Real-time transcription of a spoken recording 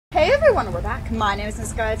Hey everyone, we're back. My name is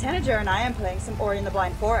Scarlet Tanager and I am playing some Ori and the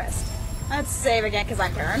Blind Forest. Let's save again because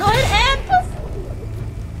I'm paranoid and poof!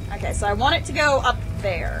 Okay, so I want it to go up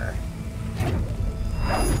there.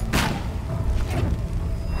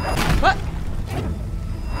 What?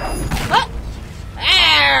 What?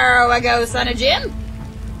 There we go, son of Jim!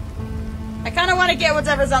 I kinda wanna get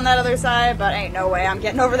whatever's on that other side, but ain't no way I'm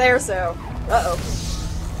getting over there, so... Uh-oh.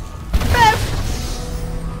 Biff!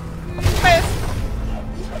 Biff!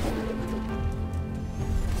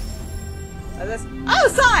 This? Oh,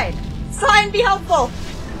 sign! Sign be helpful!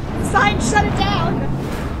 Sign shut it down!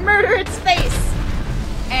 Murder its face!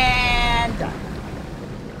 And done.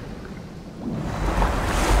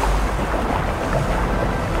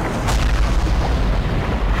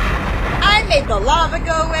 I made the lava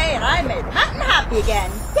go away and I made the mountain happy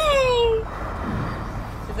again! Yay!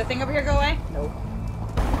 Did the thing over here go away? Nope.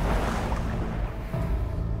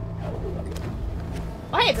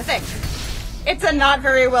 Oh hey, it's a thing. It's a not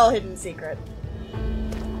very well hidden secret.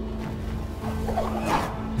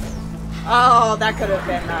 Oh, that could have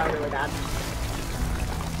been really bad.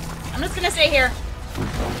 I'm just gonna stay here.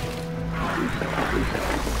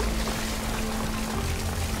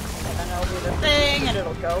 And then I'll do the thing, and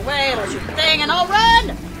it'll go away, it'll shoot the thing, and I'll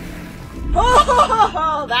run!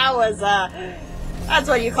 Oh, that was, that's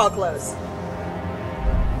what you call close.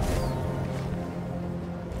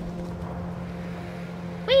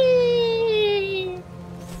 Whee!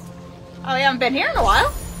 Oh, we haven't been here in a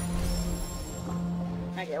while.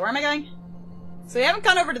 Okay, where am I going? So we haven't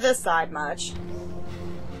gone over to this side much.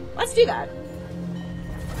 Let's do that.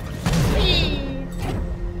 Whee!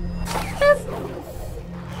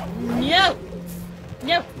 No!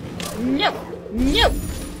 No! No! No!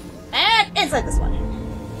 And inside this one.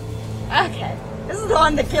 Okay. This is the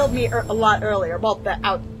one that killed me a lot earlier. Well,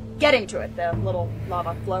 getting to it, the little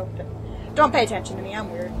lava flow. Don't pay attention to me,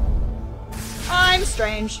 I'm weird. I'm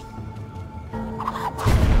strange.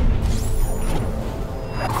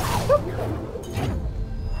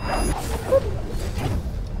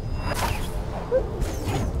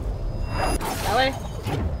 That way?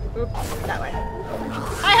 Oop, that way.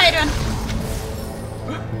 Hi, how you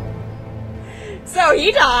doing? So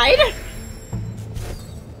he died!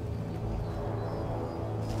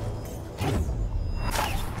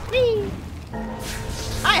 Whee!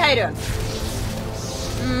 Hi, how you doing?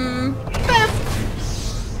 Biff!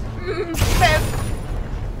 Biff!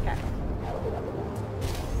 Okay.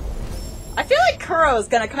 I feel like Kuro's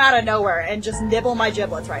gonna come out of nowhere and just nibble my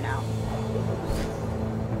giblets right now.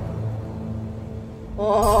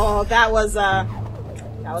 Oh, that was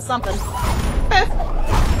something. Biff!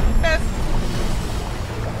 Biff!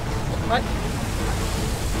 What?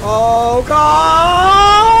 Oh, God!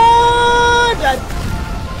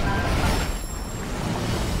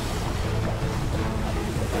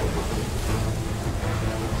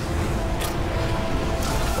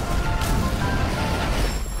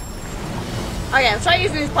 Okay, let's try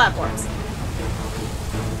using these platforms.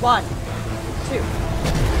 1, 2.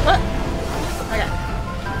 What? Okay.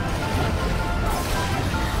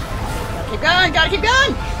 Gotta keep going, gotta keep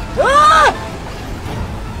going! Ah!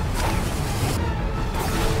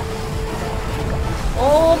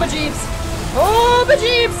 Oh, my jeeps! Oh, my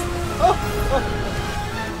jeeps! Oh, oh.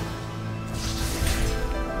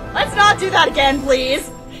 Let's not do that again, please!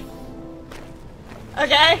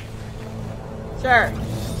 Okay? Sure.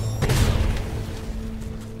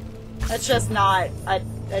 That's just not. I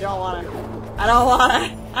don't wanna.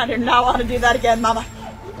 I do not wanna do that again, mama.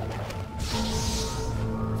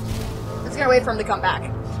 Just gonna wait for him to come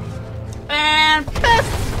back. And biff!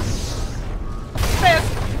 Biff!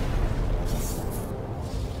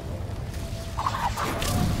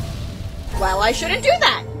 Well, I shouldn't do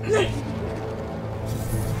that!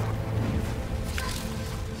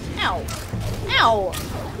 Ow. Ow!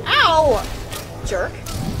 Ow! Jerk.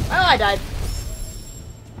 Well, I died.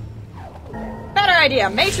 Better idea.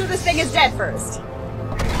 Make sure this thing is dead first.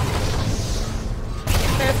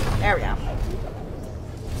 There we go.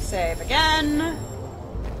 Save again.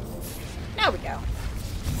 Now we go.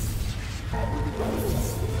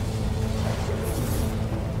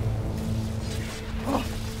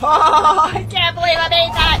 Oh, I can't believe I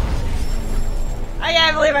made that! I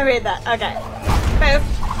can't believe I made that. Okay. Boop.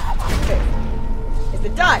 Boop. Is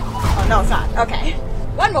it done? Oh, no, it's not. Okay.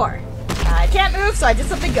 One more. I can't move, so I did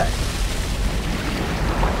something good.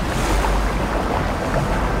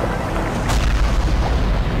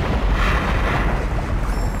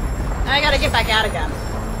 I gotta get back out again.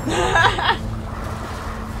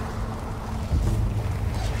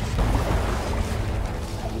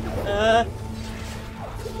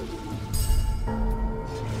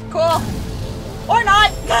 Cool. Or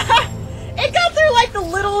not!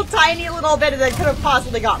 tiny little bit that could have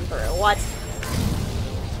possibly gotten through. What?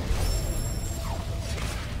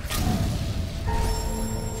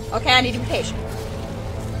 Okay, I need to be patient.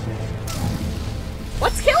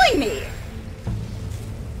 What's killing me?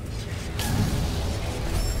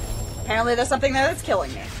 Apparently there's something there that's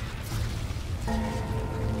killing me.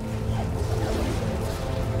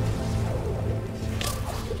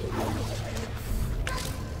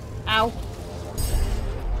 Ow.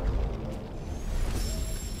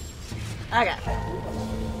 Okay.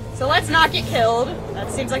 So let's not get killed. That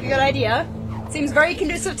seems like a good idea. Seems very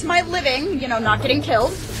conducive to my living, you know, not getting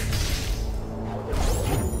killed.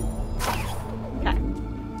 Okay.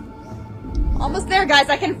 Almost there, guys.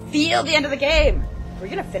 I can feel the end of the game. Are we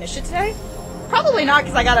gonna finish it today? Probably not,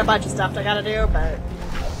 because I got a bunch of stuff I gotta do, but...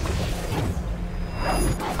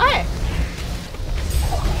 Alright.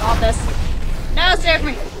 All this. No, stay with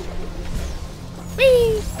me.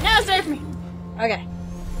 Whee! No, stay with me. Okay.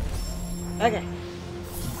 Okay.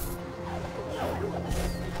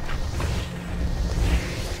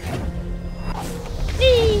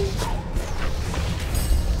 Whee!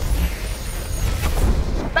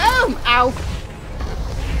 Boom! Ow!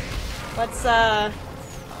 Let's,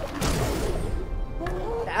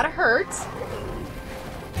 that hurts.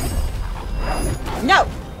 No!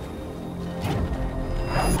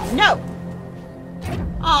 No!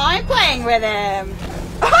 Aw, I'm playing with him!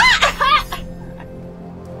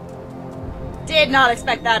 Did not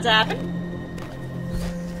expect that to happen.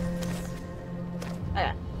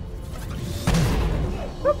 Okay.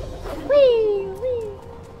 Whee! Whee!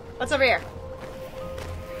 What's over here?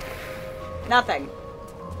 Nothing.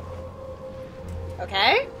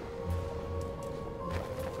 Okay.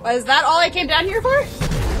 Was that all I came down here for?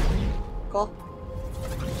 Cool.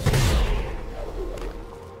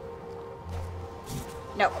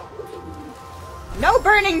 No. No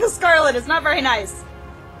burning the scarlet! It's not very nice.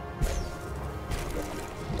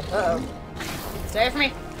 Uh-oh. Stay away from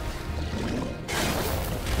me.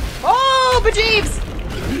 Oh, bejeebs!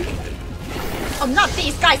 Oh, not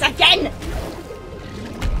these guys again!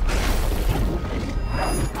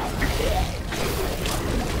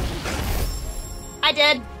 I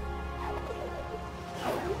did.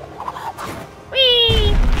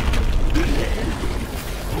 Whee!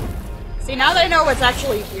 See, now that I know what's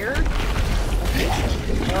actually here.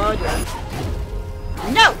 Oh, dear.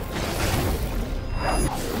 No!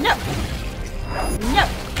 No! No!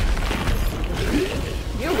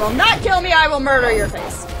 You will not kill me, I will murder your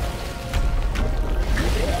face.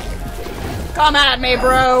 Come at me,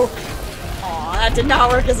 bro! Aw, that did not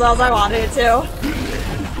work as well as I wanted it to.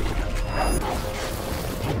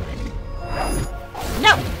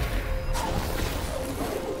 No!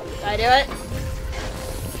 Did I do it?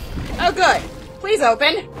 Oh, good. Please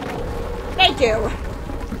open. Thank you.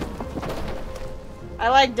 I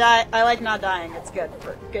like not dying. It's good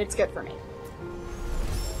for me.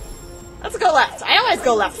 Let's go left. I always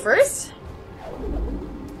go left first.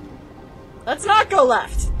 Let's not go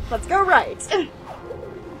left. Let's go right.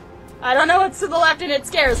 I don't know what's to the left and it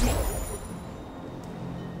scares me.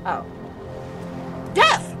 Oh.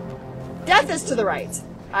 Death! Death is to the right.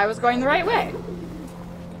 I was going the right way.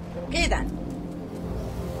 Okay then.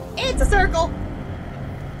 It's a circle.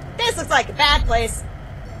 This looks like a bad place.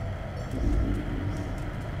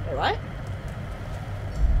 Wait, what?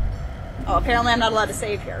 Oh, apparently I'm not allowed to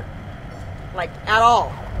save here. Like, at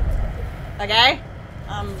all. Okay?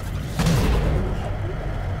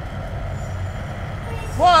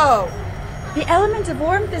 Whoa! The element of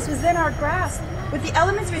warmth is within our grasp. With the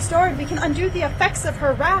elements restored, we can undo the effects of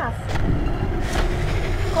her wrath.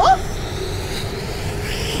 Cool?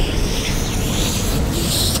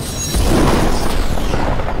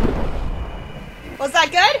 Was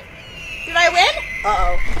that good? Did I win?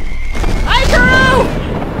 Uh-oh. Hi, Kuro!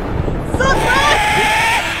 Sup,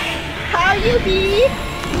 how you be?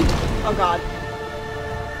 Oh, God.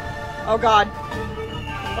 Oh, God.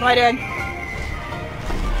 What am I doing?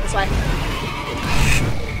 This way.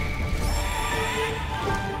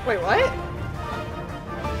 Wait, what?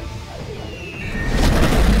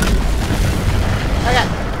 Okay.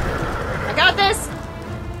 I got this.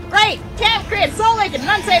 Great! Can't create Soul Lake in an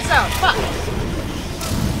unsafe zone. Fuck.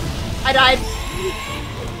 I died.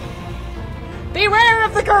 Beware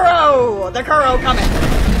of the Kuro! The Kuro coming.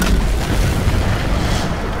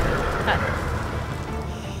 Okay.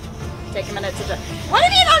 Take a minute to do. What do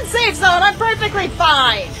you mean unsafe zone? I'm perfectly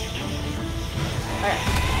fine. Okay.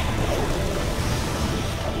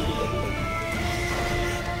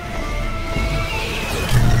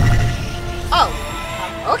 Oh.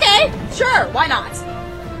 Okay. Sure. Why not?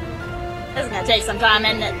 This is gonna take some time,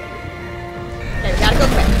 isn't it? Okay, we gotta go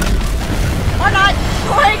quick. Or not.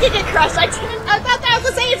 before I could get crushed. I thought that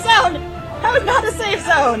was a safe zone! That was not a safe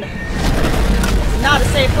zone! Not a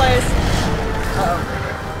safe place. Uh-oh.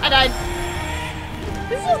 I died.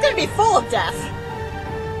 This is gonna be full of death.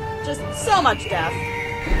 Just so much death.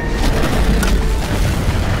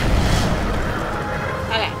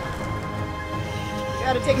 Okay.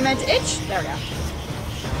 Gotta take a minute to itch. There we go.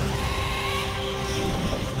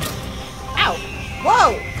 Ow!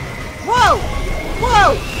 Whoa! Whoa!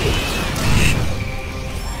 Whoa!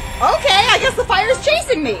 Okay, I guess the fire's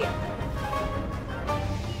chasing me!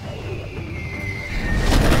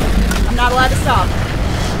 I'm not allowed to stop.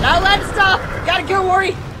 I'm not allowed to stop! Gotta go,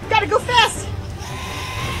 Ori! Gotta go fast!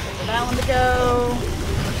 Wait for that one to go.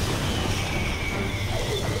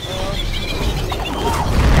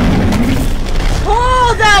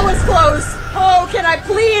 Oh, that was close! Oh, can I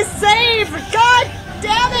please save? God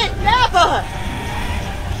damn it, Nappa!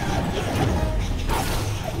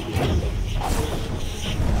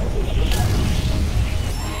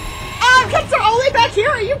 Cuts are only back here?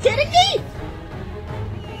 Are you kidding me?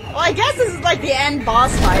 Well, I guess this is like the end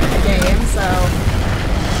boss fight of the game, so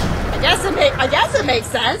I guess it makes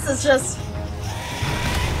sense. It's just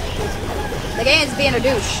the game's being a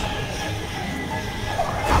douche.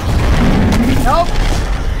 Nope.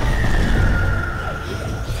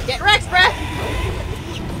 Get wrecked, bruh.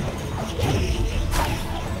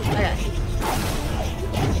 Okay.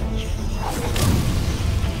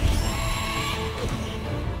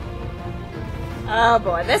 Oh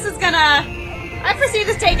boy, this is gonna... I foresee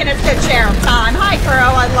this taking its good share of time. Hi,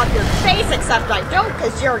 Kuro, I love your face, except I don't,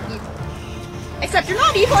 because you're evil. Except you're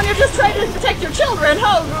not evil and you're just trying to protect your children.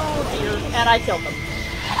 Oh dear. And I killed them.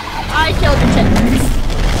 I killed your children.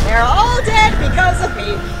 They're all dead because of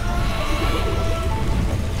me.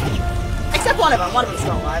 Except one of them. One of them's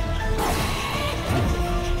still alive.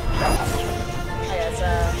 I guess,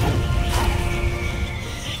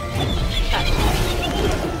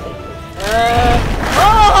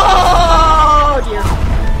 oh dear.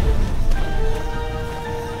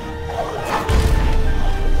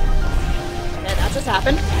 Okay, that just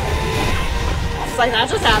happened. It's like that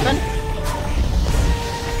just happened.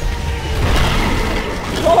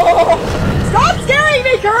 Oh, stop scaring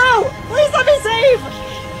me, Kuro! Please let me save!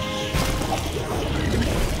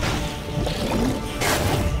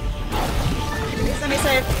 Please let me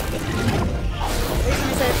save. Please let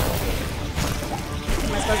me save.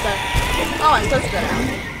 Am I supposed to... Oh, I'm supposed to go down.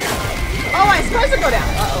 Oh, I'm supposed to go down.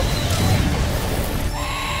 Uh-oh.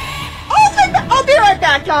 I'll be right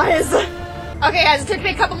back, guys. Okay, guys, it took me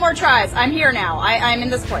a couple more tries. I'm here now. I'm in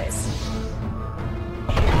this place.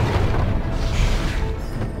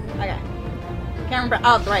 Okay. Can't remember.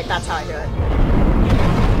 Oh, right, that's how I do it.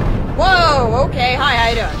 Whoa, okay. Hi, how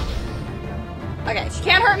you doing? Okay, she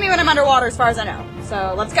can't hurt me when I'm underwater as far as I know.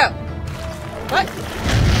 So, let's go. What?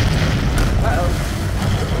 Uh-oh.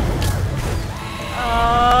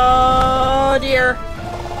 Oh dear.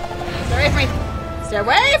 Stay away from me. Stay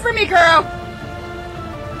away from me, Kuro!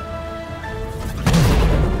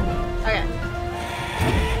 Okay.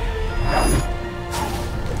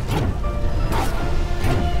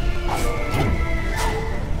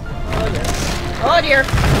 Oh dear.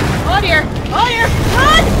 Oh dear. Oh dear.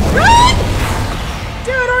 Run! Run!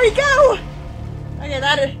 Dude, where'd he go? Okay,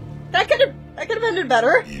 that could have ended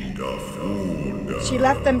better. She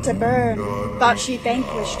left them to burn. Thought she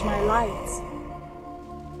vanquished my lights.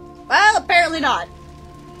 Well, apparently not.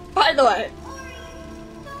 By the way.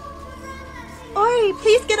 Oi,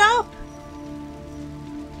 please get up.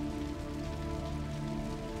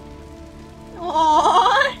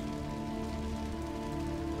 Aww.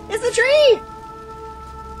 It's the tree.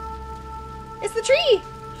 It's the tree.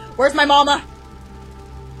 Where's my mama?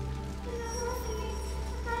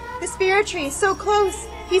 The spirit tree is so close.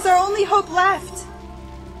 He's our only hope left.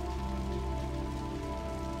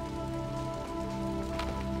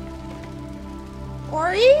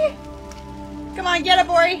 Ori? Come on, get up,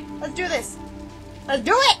 Ori. Let's do this. Let's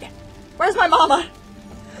do it! Where's my mama?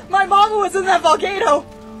 My mama was in that volcano.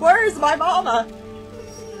 Where's my mama?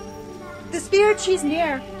 The spirit tree's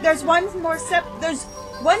near. There's one step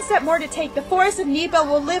more to take. The forest of Niba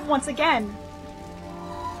will live once again.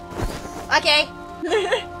 Okay.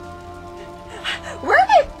 Where am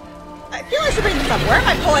I feel I should bring this up. Where am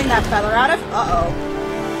I pulling that feather out of? Uh-oh.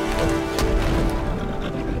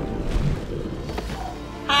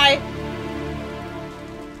 Hi.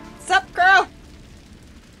 Sup, girl?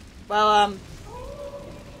 Well,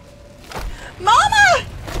 Mama!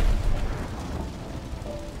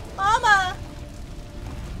 Mama!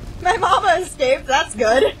 My mama escaped, that's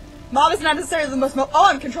good. Mama's not necessarily the most oh,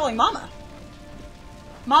 I'm controlling Mama.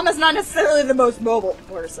 Mama's not necessarily the most mobile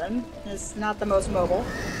person. It's not the most mobile.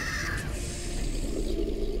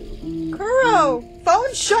 Kuro!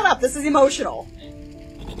 Phone, shut up! This is emotional.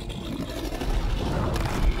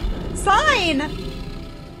 Sign!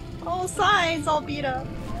 Oh, sign's all beat up.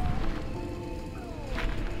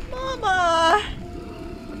 Mama!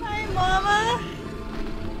 Hi, Mama!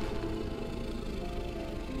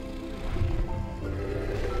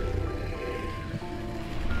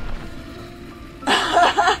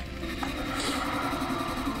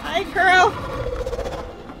 Hi, Kuro!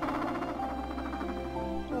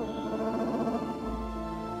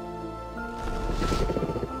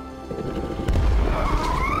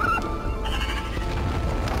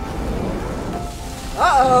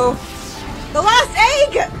 Uh-oh! The last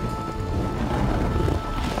egg!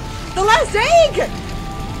 The last egg!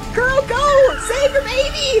 Kuro, go! Save your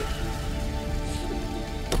baby!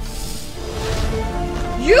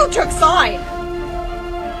 You took sign!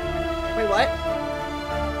 Wait, what?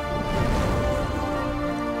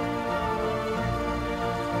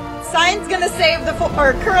 Sign's gonna save the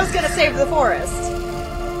or Kuro's gonna save the forest.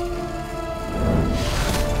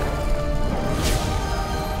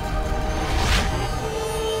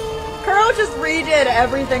 Kuro just redid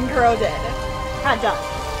everything Kuro did. Had done.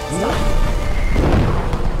 Stop.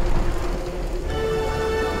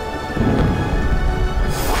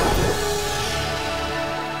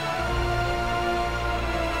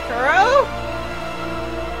 Kuro?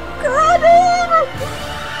 Kuro, no!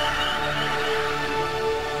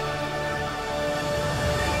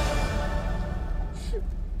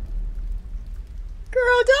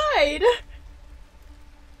 Kuro died!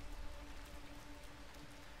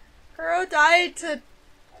 Kuro died to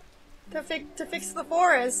fix the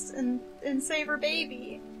forest and save her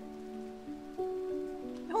baby.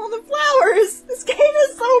 All the flowers! This game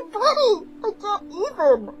is so pretty! I can't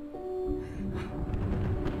even!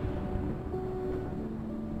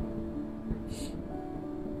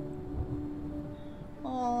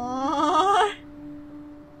 Aww.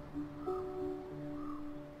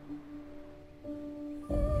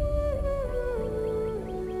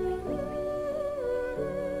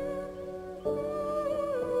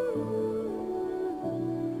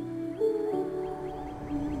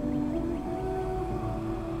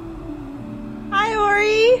 Hi,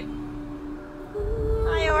 Ori!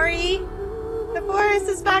 Hi, Ori! The forest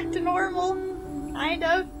is back to normal. Kind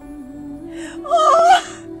of.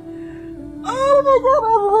 Oh! Oh my god,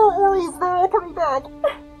 Ori's there, coming back.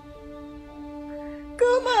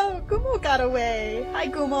 Gumo! Gumo got away. Hi,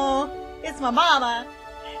 Gumo. It's my mama.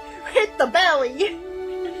 Hit the belly.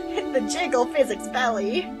 Hit the jiggle physics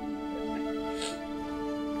belly.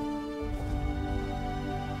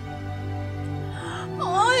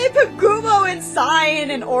 Oh, I put Gumo and Sign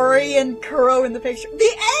and Ori and Kuro in the picture. The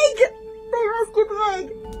egg! They rescued the egg!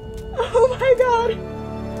 Oh my god!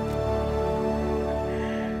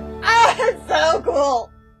 Ah, it's so cool!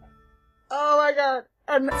 Oh my god.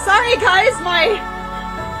 Sorry guys, my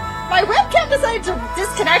webcam decided to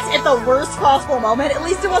disconnect at the worst possible moment. At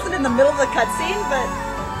least it wasn't in the middle of the cutscene, but...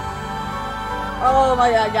 Oh my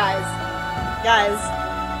god, guys. Guys.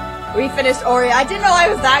 We finished Ori. I didn't know I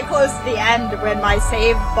was that close to the end when my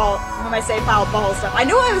save file ballsed up. I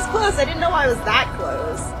knew I was close, I didn't know I was that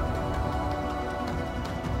close.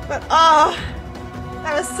 But oh,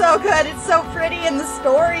 that was so good. It's so pretty in the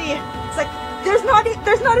story. It's like there's not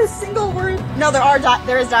a single word. No,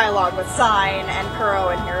 there is dialogue with Sign and Kuro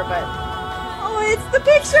in here, but oh, it's the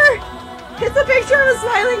picture. It's a picture of a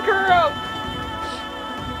smiling Kuro.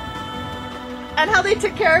 And how they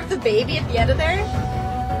took care of the baby at the end of there.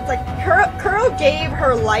 It's like Kuro gave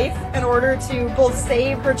her life in order to both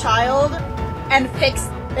save her child and fix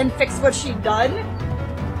what she'd done.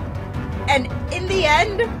 And in the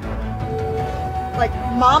end, like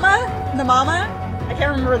the mama, I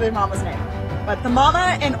can't remember the mama's name, but the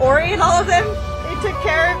mama and Ori and all of them, they took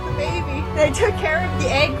care of the baby. They took care of the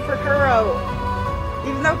egg for Kuro,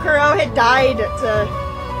 even though Kuro had died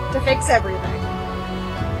to fix everything.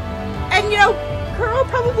 And you know, Kuro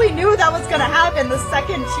probably knew that was gonna happen the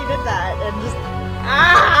second she did that, and just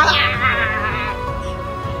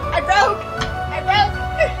I broke me.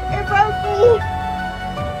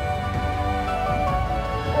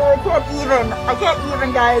 Oh, I can't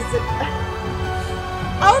even, guys.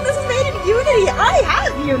 Oh, this is made in Unity. I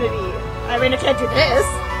have Unity. I mean, I can't do this,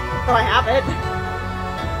 but I have it.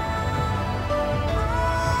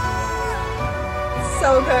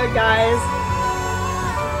 So good, guys.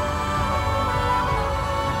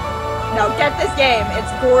 No, get this game.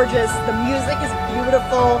 It's gorgeous. The music is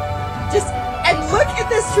beautiful. And look at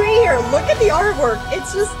this tree here. Look at the artwork.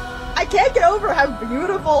 It's just, I can't get over how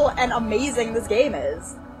beautiful and amazing this game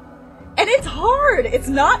is. And it's hard! It's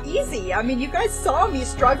not easy! I mean, you guys saw me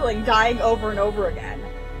struggling, dying over and over again.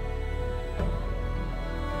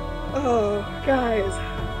 Oh, guys.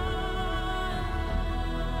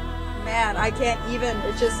 Man, I can't even,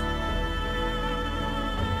 it's just...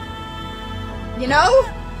 You know?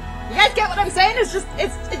 You guys get what I'm saying? It's just,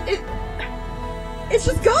 it's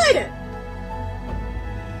just good!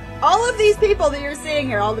 All of these people that you're seeing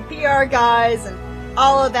here, all the PR guys and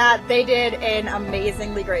all of that, they did an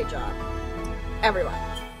amazingly great job. Everyone.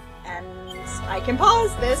 And I can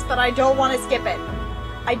pause this, but I don't want to skip it.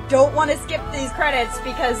 I don't want to skip these credits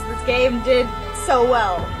because this game did so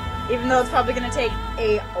well. Even though it's probably going to take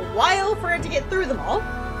a while for it to get through them all.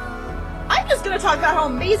 I'm just going to talk about how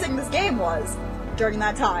amazing this game was during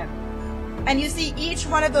that time. And you see each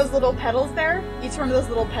one of those little petals there? Each one of those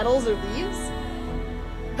little petals or leaves?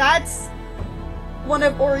 That's one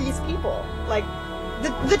of Ori's people. Like,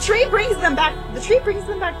 the tree brings them back. The tree brings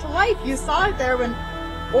them back to life. You saw it there when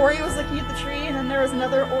Ori was looking at the tree, and then there was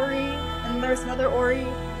another Ori, and there's another Ori,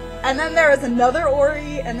 and then there was another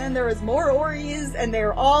Ori, and then there was more Oris, and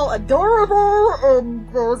they're all adorable. And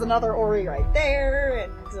there was another Ori right there,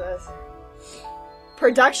 and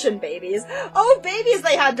production babies. Oh, babies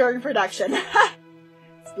they had during production.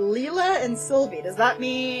 It's Leela and Sylvie. Does that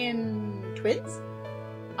mean twins?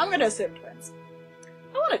 I'm gonna assume twins.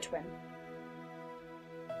 I want a twin.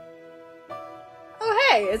 Oh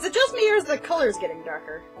hey, is it just me or is the colors getting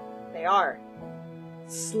darker? They are.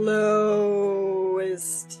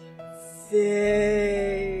 Slowest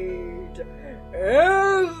fade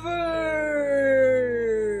ever.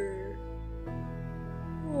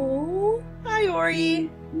 Oh, hi Ori.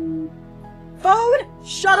 Phone?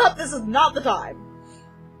 Shut up, this is not the time.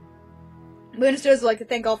 Moon Studios would like to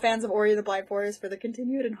thank all fans of Ori and the Blind Forest for the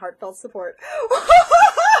continued and heartfelt support.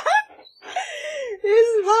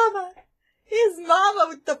 His mama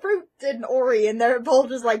with the fruit and Ori, and they're both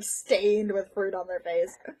just like stained with fruit on their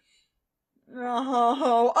face.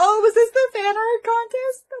 Oh, was this the fan art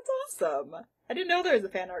contest? That's awesome. I didn't know there was a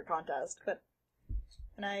fan art contest, but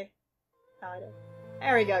can I? Oh, I did.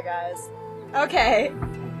 There we go, guys. Okay,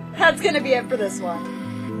 that's gonna be it for this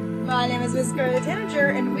one. My name is Miss Scarlet Tanager,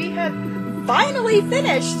 and we have finally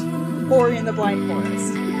finished Ori and the Blind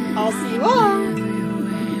Forest. I'll see you all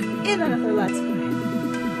in another Let's Play.